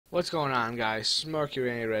What's going on, guys?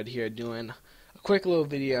 Mercury Red here doing a quick little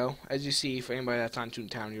video. As you see, for anybody that's on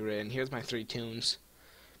Toontown you're in, here's my 3 tunes.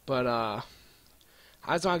 But I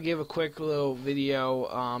just want to give a quick little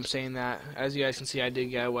video saying that, as you guys can see, I did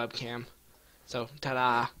get a webcam. So,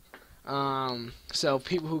 ta-da! So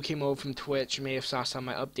people who came over from Twitch may have saw some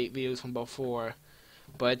of my update videos from before,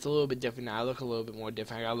 but it's a little bit different now. I look a little bit more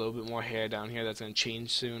different. I got a little bit more hair down here that's going to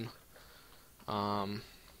change soon.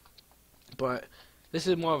 But this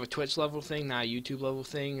is more of a Twitch level thing, not a YouTube level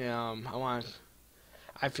thing.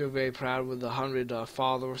 I feel very proud with the 100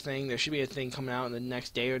 follower thing. There should be a thing coming out in the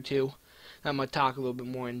next day or two. I'm gonna talk a little bit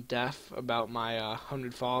more in depth about my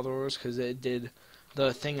 100 followers, because it did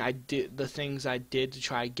the things I did to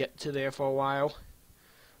try to get to there for a while.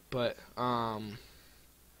 But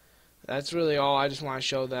that's really all. I just want to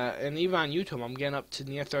show that, and even on YouTube, I'm getting up to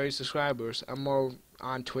near 30 subscribers. I'm more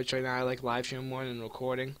on Twitch right now. I like live streaming more than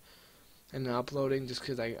recording and then uploading, just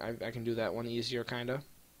because I can do that one easier, kinda.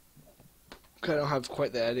 I don't have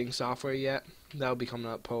quite the editing software yet. That'll be coming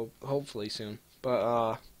up hopefully soon.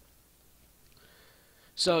 But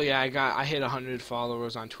so yeah, I hit 100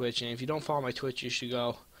 followers on Twitch, and if you don't follow my Twitch, you should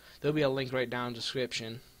go. There'll be a link right down in the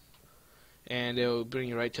description, and it'll bring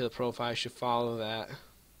you right to the profile. You should follow that.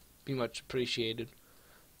 Be much appreciated.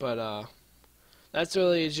 But that's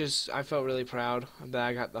really just, I felt really proud that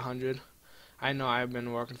I got the 100. I know I've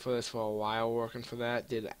been working for this for a while, working for that.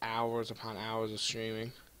 Did hours upon hours of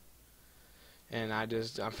streaming, and I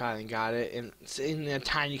finally got it. And it's in a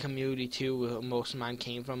tiny community too, where most of mine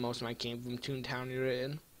came from. Most of mine came from Toontown you're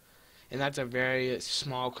in, and that's a very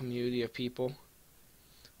small community of people.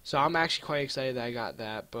 So I'm actually quite excited that I got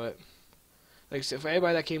that. But like I said, for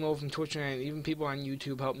everybody that came over from Twitch, and even people on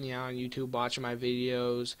YouTube helped me out on YouTube, watching my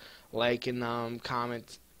videos, liking them,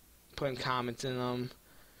 comments, putting comments in them.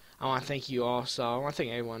 I want to thank you all. So I want to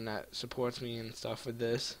thank everyone that supports me and stuff with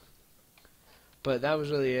this. But that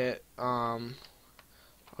was really it. I'll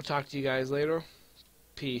talk to you guys later.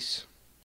 Peace.